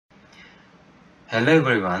Hello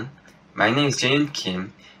everyone, my name is Jae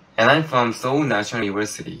Kim and I'm from Seoul National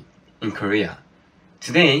University in Korea.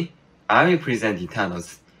 Today, I will present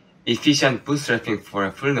Ethanos, efficient bootstrapping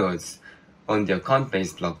for full nodes on the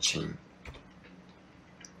account-based blockchain.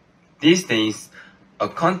 These days,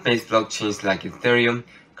 account-based blockchains like Ethereum,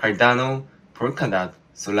 Cardano, Polkadot,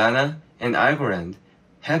 Solana, and Algorand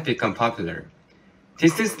have become popular.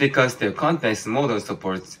 This is because the account-based model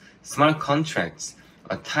supports smart contracts,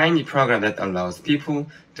 a tiny program that allows people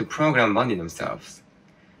to program money themselves.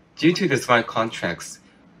 Due to the smart contracts,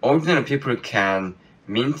 ordinary people can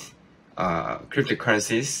mint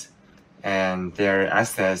cryptocurrencies and their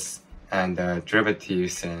assets and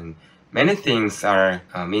derivatives and many things are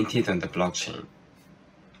minted on the blockchain.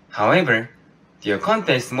 However, the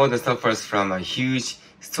account-based model suffers from a huge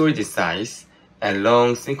storage size and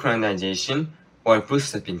long synchronization or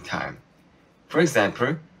bootstrapping time. For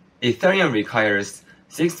example, Ethereum requires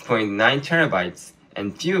 6.9 terabytes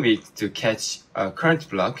and few weeks to catch a current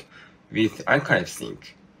block with archive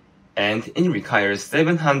sync, and it requires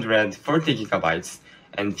 740 gigabytes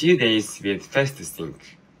and few days with fast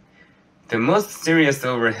sync. The most serious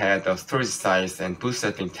overhead of storage size and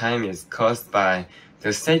bootstrapping time is caused by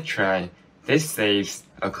the state trie that saves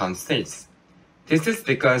account states. This is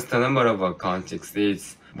because the number of accounts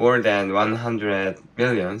exceeds more than 100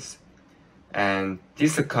 million, and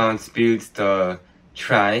these accounts build the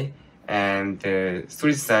trie and the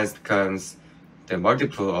storage size becomes the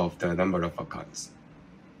multiple of the number of accounts.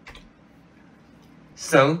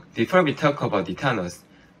 So, before we talk about Ethanos,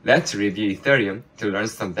 let's review Ethereum to learn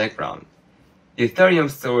some background. Ethereum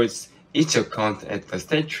stores each account at the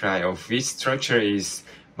state trie of which structure is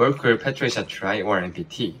Merkle-Patricia trie or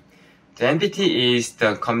MPT. The MPT is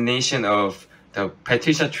the combination of the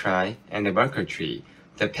Patricia trie and the Merkle tree.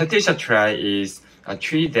 The Patricia trie is a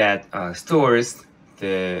tree that stores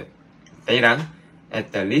the data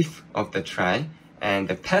at the leaf of the trie, and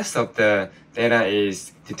the path of the data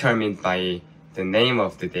is determined by the name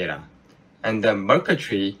of the data. And the Merkle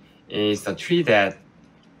tree is a tree that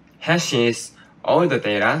hashes all the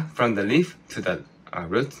data from the leaf to the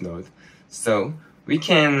root node. So we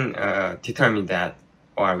can determine that,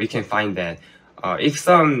 or we can find that if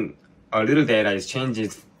some little data is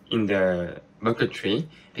changed in the Merkle tree,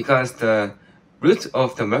 because the root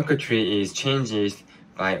of the Merkle tree is changed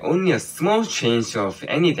by only a small change of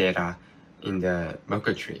any data in the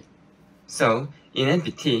Merkle tree. So in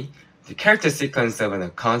MPT, the character sequence of an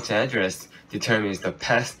account address determines the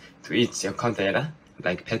path to each account data,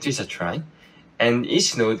 like Patricia trie, and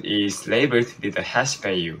each node is labeled with a hash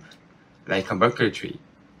value, like a Merkle tree.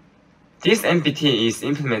 This MPT is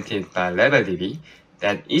implemented by LevelDB,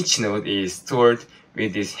 that each node is stored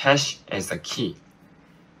with this hash as a key.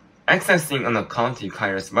 Accessing an account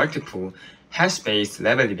requires multiple hash-based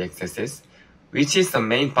LevelDB accesses, which is the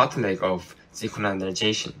main bottleneck of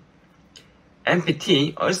synchronization.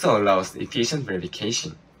 MPT also allows efficient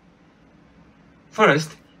verification.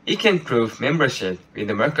 First, it can prove membership with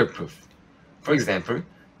the Merkle proof. For example,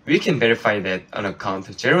 we can verify that an account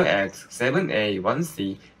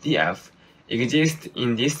 0x7a1cdf exists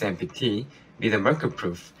in this MPT with a Merkle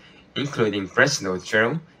proof, including branch node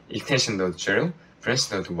 0, extension node 0,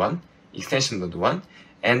 branch node 1, extension node 1,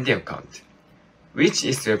 and the account, which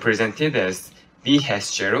is represented as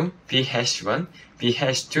b-0, b-1,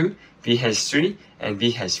 b-2, b-3, and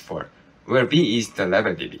b-4, where b is the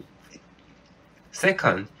LevelDB.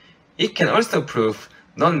 Second, it can also prove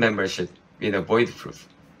non-membership with a void proof.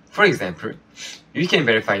 For example, we can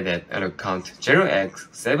verify that an account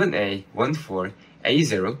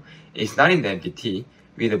 0x7a14a0 is not in the MPT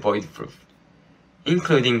with a void proof,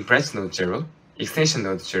 including branch node 0, extension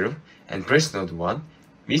node 0, and branch node 1,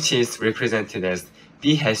 which is represented as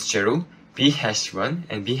b-0, b-1,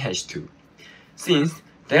 and b-2, since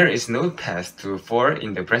there is no path to 4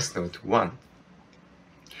 in the branch node 1.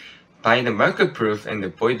 By the Merkle proof and the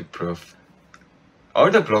void proof, all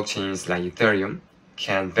the blockchains like Ethereum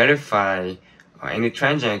can verify any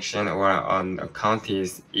transaction or an account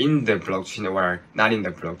is in the blockchain or not in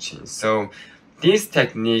the blockchain. So this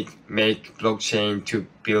technique make blockchain to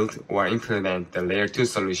build or implement the layer 2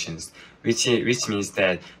 solutions, which means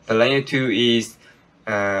that the layer 2 is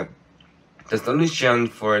the solution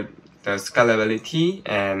for the scalability,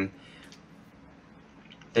 and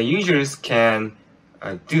the users can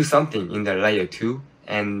do something in the layer 2,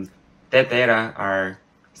 and that data are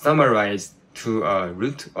summarized to a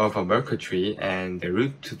root of a Merkle tree, and the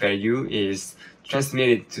root value is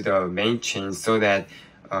transmitted to the main chain so that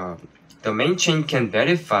the main chain can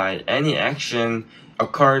verify any action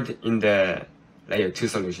occurred in the layer 2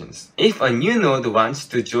 solutions. If a new node wants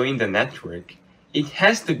to join the network, it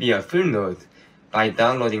has to be a full node by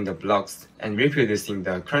downloading the blocks and reproducing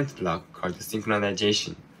the current block called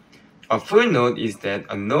synchronization. A full node is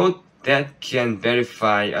a node that can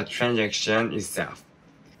verify a transaction itself.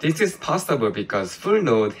 This is possible because full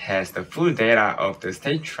node has the full data of the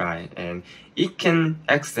state trie and it can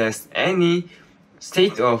access any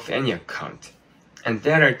state of any account. And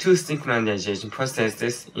there are two synchronization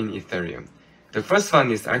processes in Ethereum. The first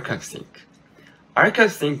one is archive sync.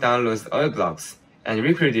 Archive sync downloads all blocks and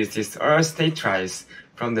reproduces all state tries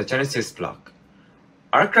from the Genesis block.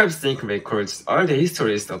 Archive sync records all the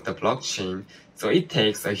histories of the blockchain, so it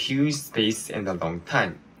takes a huge space and a long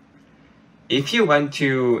time. If you want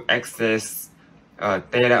to access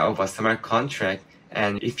data of a smart contract,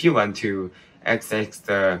 and if you want to access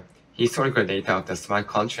the historical data of the smart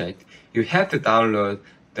contract, you have to download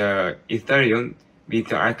the Ethereum with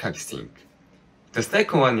the archive sync. The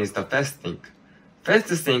second one is the fast sync. Fast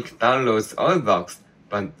sync downloads all blocks,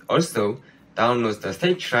 but also downloads the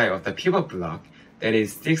state trie of the pivot block, that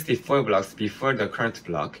is 64 blocks before the current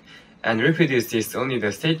block, and reproduces only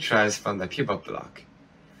the state tries from the pivot block.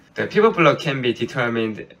 The pivot block can be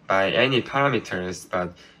determined by any parameters,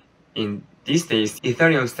 but in these days,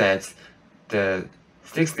 Ethereum sets the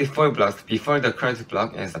 64 blocks before the current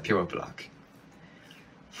block as a pivot block.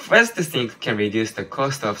 Fast sync can reduce the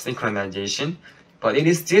cost of synchronization, but it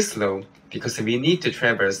is still slow because we need to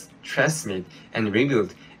traverse, transmit, and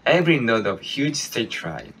rebuild every node of huge state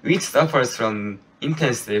trie, which suffers from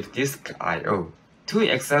intensive disk I/O. To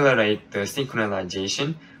accelerate the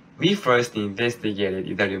synchronization, we first investigated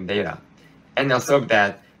Ethereum data and observed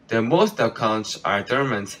that the most accounts are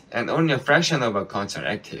dormant and only a fraction of accounts are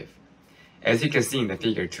active, as you can see in the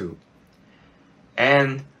figure 2.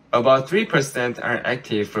 And about 3% are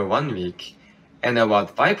active for 1 week, and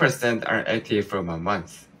about 5% are active for 1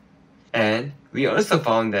 month. And we also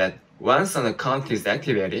found that once an account is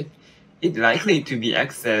activated, it's likely to be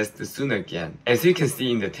accessed soon again, as you can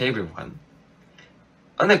see in the table 1.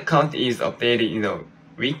 An account is updated in a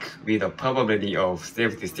week with a probability of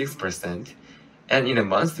 76%, and in a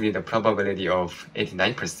month with a probability of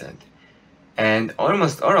 89%. And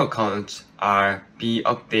almost all accounts are be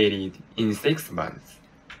updated in 6 months.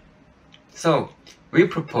 So, we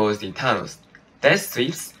proposed Ethanos that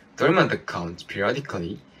sweeps dormant accounts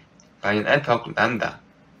periodically by an epoch lambda.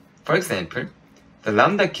 For example, the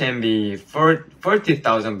lambda can be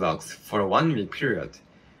 40,000 blocks for a 1 week period.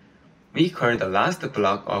 We call the last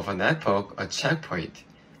block of an epoch a checkpoint,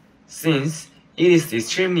 since it is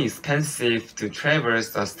extremely expensive to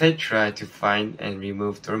traverse a state trie to find and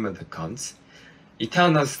remove dormant accounts.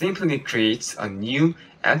 Ethanos simply creates a new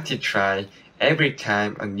empty trie every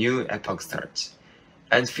time a new epoch starts,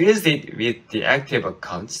 and fills it with the active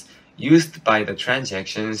accounts used by the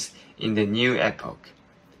transactions in the new epoch,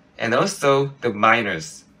 and also the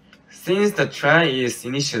miners. Since the trie is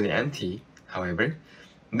initially empty, however,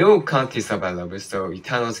 no account is available, so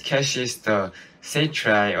Ethanos caches the state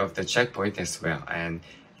trie of the checkpoint as well, and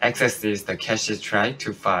accesses the cache trie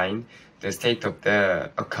to find the state of the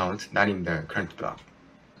account not in the current block.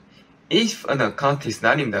 If an account is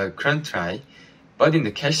not in the current trie, but in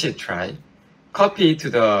the cache trie, copy it to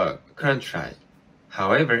the current trie.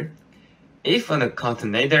 However, if an account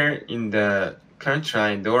neither in the current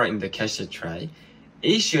trie nor in the cache trie,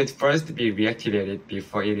 it should first be reactivated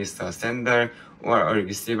before it is a sender or a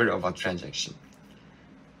receiver of a transaction.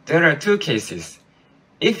 There are two cases.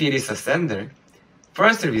 If it is a sender,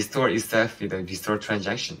 first restore itself with a restore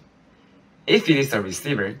transaction. If it is a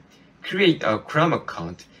receiver, create a Chrome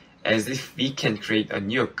account as if we can create a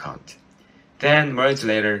new account. Then merge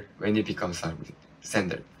later when it becomes a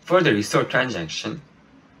sender. For the restore transaction,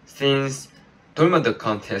 since dormant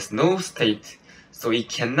account has no state, so it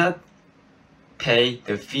cannot pay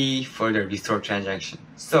the fee for the restore transaction.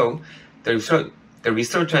 So the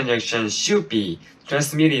restore transaction should be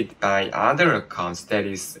transmitted by other accounts that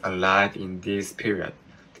is alive in this period,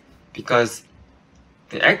 because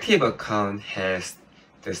the active account has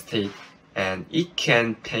the state and it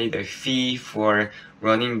can pay the fee for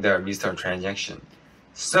running the restore transaction.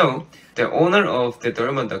 So the owner of the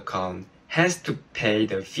dormant account has to pay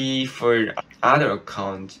the fee for other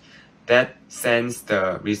account that sends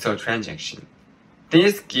the restore transaction.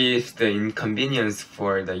 This gives the inconvenience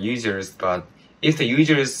for the users, but if the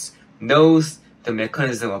users knows the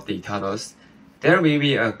mechanism of the Ethanos, there will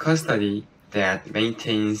be a custody that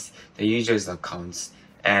maintains the user's accounts,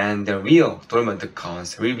 and the real dormant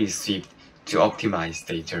accounts will be swept to optimize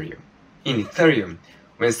the Ethereum. In Ethereum,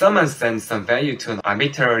 when someone sends some value to an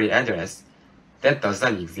arbitrary address that does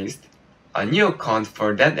not exist, a new account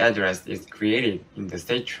for that address is created in the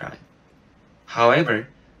state trie. However,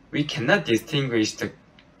 we cannot distinguish the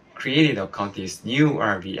created account is new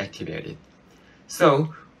or reactivated.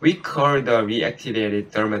 So we call the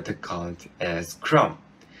reactivated dormant account as Chrome,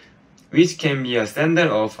 which can be a sender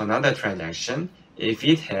of another transaction if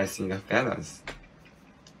it has enough balance.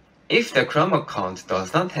 If the Chrome account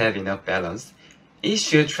does not have enough balance, it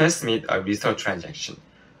should transmit a restore transaction,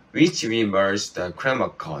 which we merge the Chrome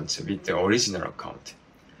account with the original account.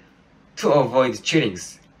 To avoid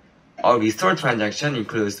cheatings, a restore transaction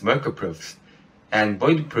includes Merkle proofs and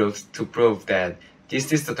void proofs to prove that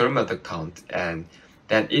this is the dormant account and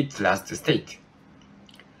that it last state.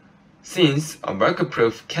 Since a Merkle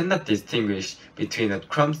proof cannot distinguish between a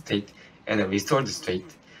Chrome state and a restored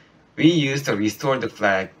state, we use the restored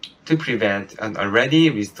flag to prevent an already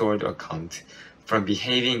restored account from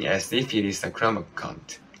behaving as if it is a Chrome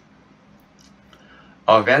account.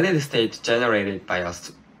 A valid state generated by a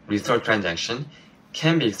restored transaction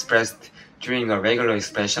can be expressed during a regular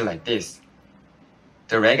expression like this.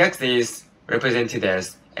 The regex is represented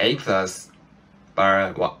as A plus,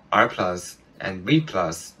 bar R plus, and V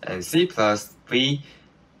plus, and C plus, V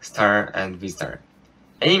star, and V star.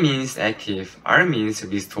 A means active, R means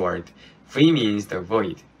restored, V means the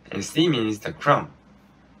void, and C means the Chrome.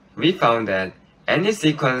 We found that any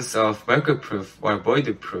sequence of Merkle proof or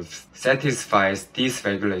void proofs satisfies this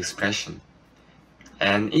regular expression.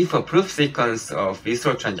 And if a proof sequence of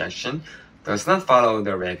restore transaction does not follow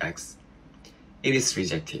the regex, it is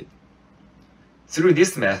rejected. Through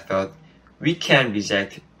this method, we can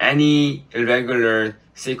reject any irregular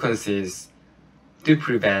sequences to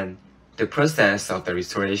prevent the process of the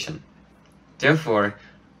restoration. Therefore,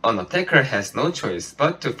 an attacker has no choice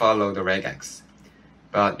but to follow the regex,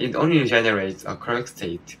 but it only generates a correct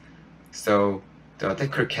state, so the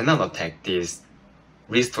attacker cannot attack these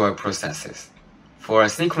restore processes. For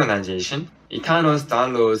synchronization, Ethanos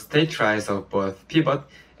downloads state tries of both pivot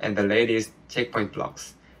and the latest checkpoint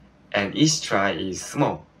blocks, and each trie is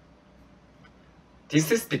small. This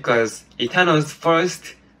is because Ethanos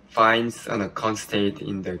first finds an account state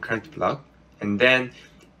in the current block, and then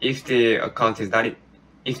if the account is not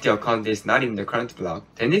in the current block,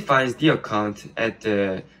 then it finds the account at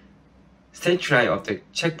the state trie of the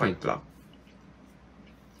checkpoint block.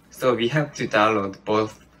 So we have to download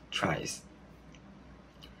both tries.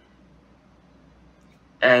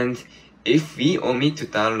 And if we omit to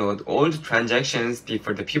download all the transactions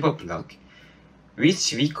before the pivot block,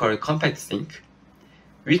 which we call compact sync,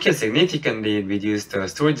 we can significantly reduce the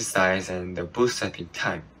storage size and the bootstrapping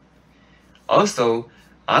time. Also,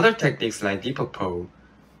 other techniques like depopo,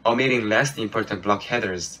 omitting less important block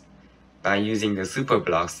headers by using the super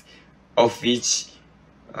blocks, of which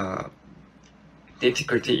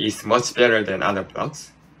difficulty is much better than other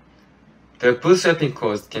blocks, the bootstrapping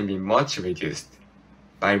cost can be much reduced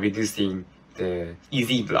by reducing the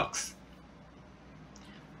easy blocks,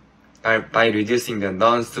 by reducing the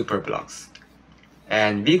non-super blocks.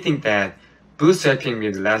 And we think that bootstrapping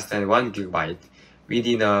with less than 1 gigabyte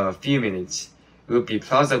within a few minutes would be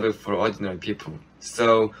plausible for ordinary people.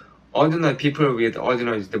 So ordinary people with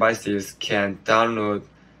ordinary devices can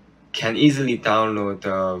easily download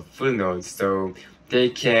the full node, so they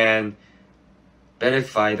can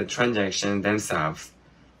verify the transaction themselves.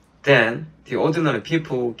 Then the ordinary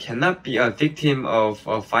people cannot be a victim of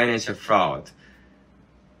a financial fraud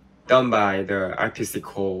done by the RPC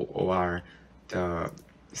core or the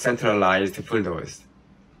centralized full nodes.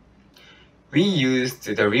 We used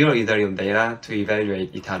the real Ethereum data to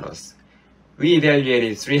evaluate Ethanos. We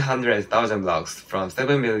evaluated 300,000 blocks from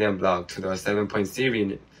 7 million block to the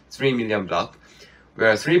 7.3 million block,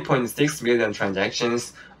 where 3.6 million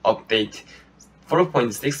transactions update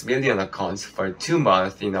 4.6 million accounts for 2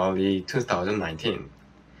 months in early 2019.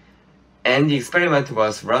 And the experiment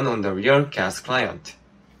was run on the real gas client.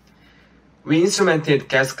 We instrumented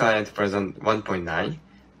gas client version 1.9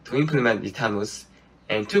 to implement Ethanos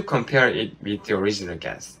and to compare it with the original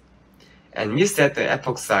gas. And we set the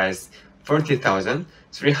epoch size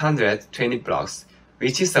 40,320 blocks,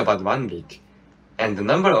 which is about 1 week. And the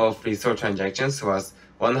number of restore transactions was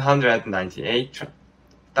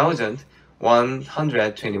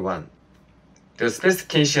 198,121. The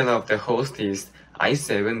specification of the host is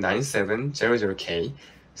i7-9700K,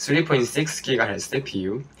 3.6 GHz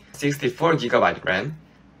CPU, 64 GB RAM,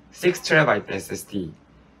 6 TB SSD,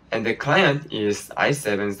 and the client is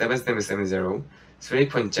i7-7770,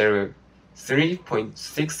 3.6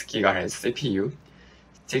 GHz CPU,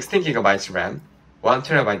 16 GB RAM, 1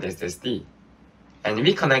 TB SSD. And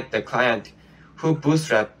we connect the client who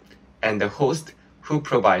bootstrap and the host who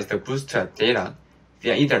provides the bootstrap data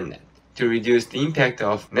via Ethernet to reduce the impact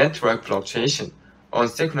of network fluctuation on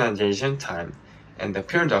synchronization time and the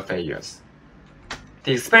period of failures.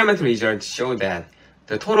 The experimental results show that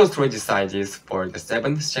the total storage sizes for the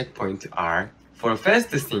 7th checkpoint are, for fast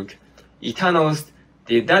sync, Ethanos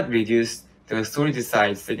did not reduce the storage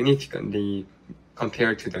size significantly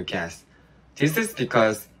compared to the gas. This is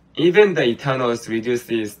because even the Ethanos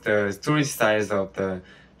reduces the storage size of the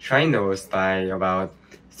trie nodes by about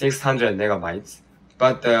 600 megabytes,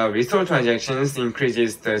 but the restore transactions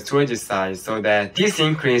increases the storage size so that this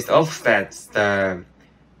increase offsets the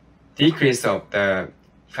decrease of the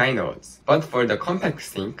trie nodes. But for the compact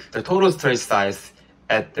sync, the total storage size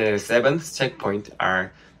at the 7th checkpoint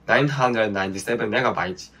are 997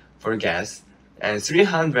 megabytes for gas and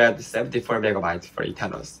 374 megabytes for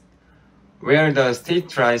Ethanos, where the state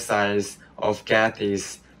trie size of gas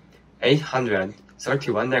is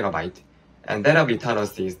 831 megabytes and that of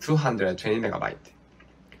Ethanos is 220 megabytes.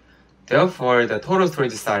 Therefore, the total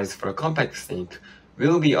storage size for compact sync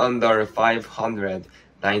will be under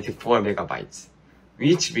 594 megabytes,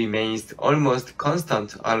 which remains almost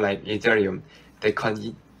constant unlike Ethereum that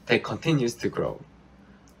continues to grow.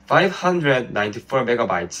 594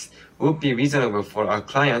 megabytes would be reasonable for a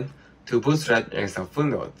client to bootstrap as a full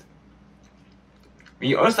node.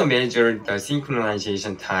 We also measured the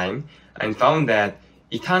synchronization time and found that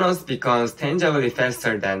Ethanos becomes tangibly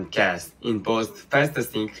faster than gas in both fast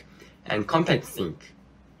sync and compact sync.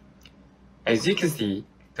 As you can see,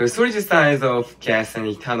 the storage size of gas and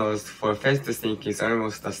Ethanos for fast sync is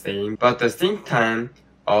almost the same, but the sync time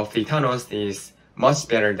of Ethanos is much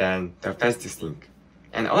better than the fast sync.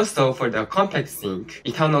 And also for the compact sync,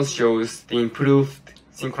 Ethanos shows the improved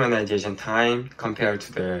synchronization time compared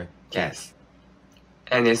to the gas.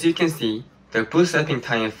 And as you can see, the bootstrapping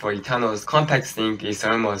time for Ethanos compact sync is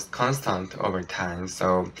almost constant over time,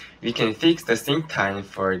 so we can fix the sync time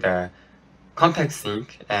for the compact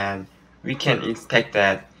sync, and we can expect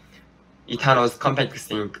that Ethanos compact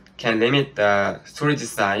sync can limit the storage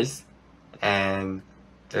size and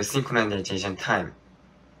the synchronization time.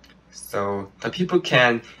 So the people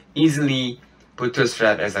can easily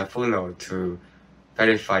bootstrap as a full node to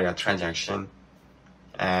verify a transaction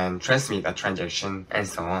and transmit a transaction and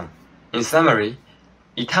so on. In summary,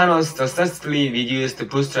 Ethanos successfully reduced the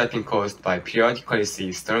bootstrapping cost by periodically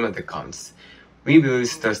seizing dormant accounts,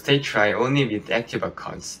 rebuilds the state trie only with active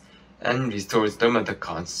accounts, and restores dormant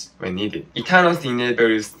accounts when needed. Ethanos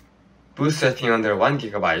enables bootstrapping under 1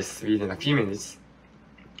 gigabyte within a few minutes,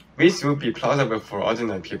 which would be plausible for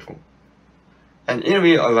ordinary people. And it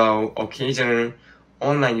will allow occasional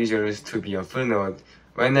online users to be a full node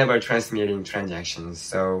whenever transmitting transactions.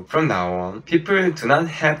 So from now on, people do not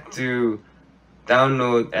have to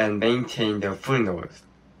download and maintain the full node.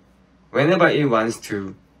 Whenever it wants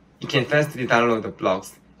to, it can fastly download the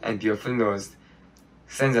blocks and be a full node,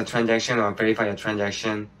 send a transaction or verify a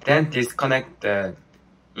transaction, then disconnect the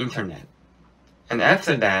internet. And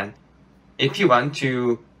after that, if you want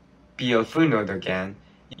to be a full node again,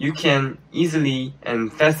 you can easily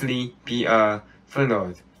and fastly be a full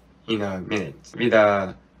node in a minute with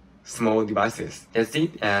small devices. That's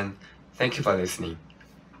it, and thank you for listening.